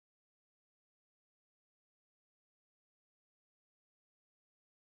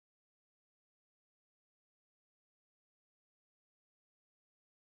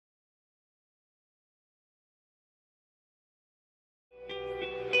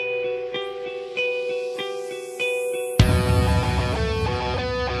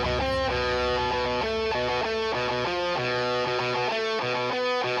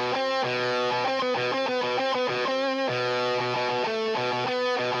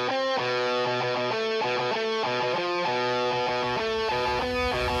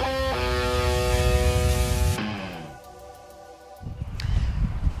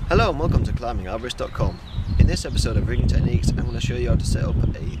welcome to climbingarborist.com. In this episode of rigging techniques, I'm going to show you how to set up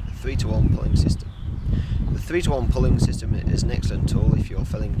a 3-to-1 pulling system. The 3-to-1 pulling system is an excellent tool if you're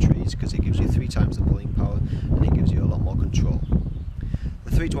felling trees because it gives you 3 times the pulling power and it gives you a lot more control.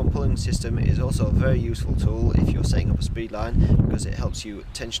 The 3-to-1 pulling system is also a very useful tool if you're setting up a speed line because it helps you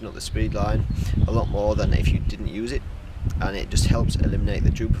tension up the speed line a lot more than if you didn't use it, and it just helps eliminate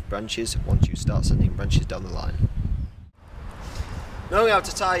the droop of branches once you start sending branches down the line. Knowing how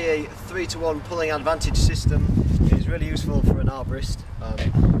to tie a 3-to-1 pulling advantage system is really useful for an arborist.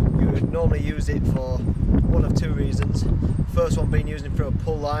 You would normally use it for one of 2 reasons. First one being using it for a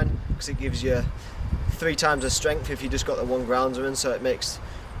pull line because it gives you 3 times the strength if you just got the one groundsman, so it makes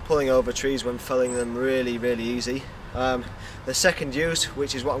pulling over trees when felling them really easy. The second use,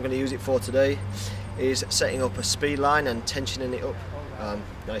 which is what I'm going to use it for today, is setting up a speed line and tensioning it up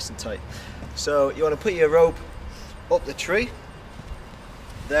nice and tight. So you want to put your rope up the tree.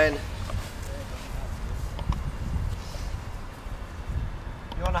 Then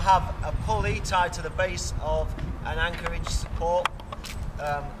you want to have a pulley tied to the base of an anchorage support.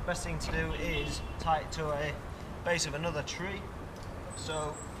 Best thing to do is tie it to a base of another tree.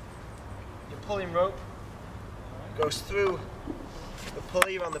 So your pulling rope goes through the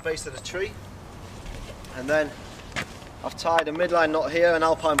pulley around the base of the tree, and then I've tied a midline knot here, an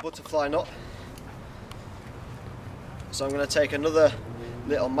alpine butterfly knot. So I'm going to take another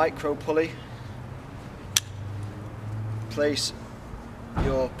little micro pulley, place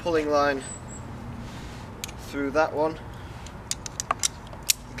your pulling line through that one,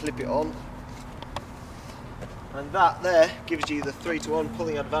 clip it on, and that there gives you the 3-to-1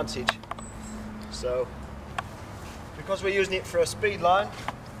 pulling advantage. So because we're using it for a speed line,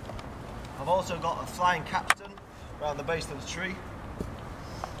 I've also got a flying capstan around the base of the tree,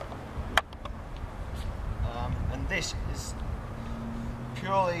 and this is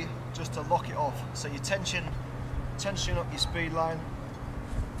purely just to lock it off. So you tension up your speed line,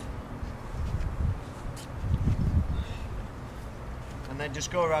 and then just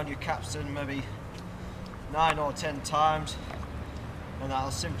go around your capstan maybe 9 or 10 times, and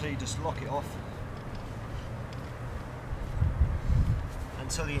that'll simply just lock it off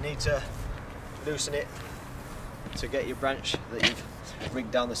until you need to loosen it to get your branch that you've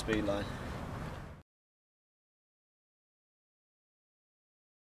rigged down the speed line.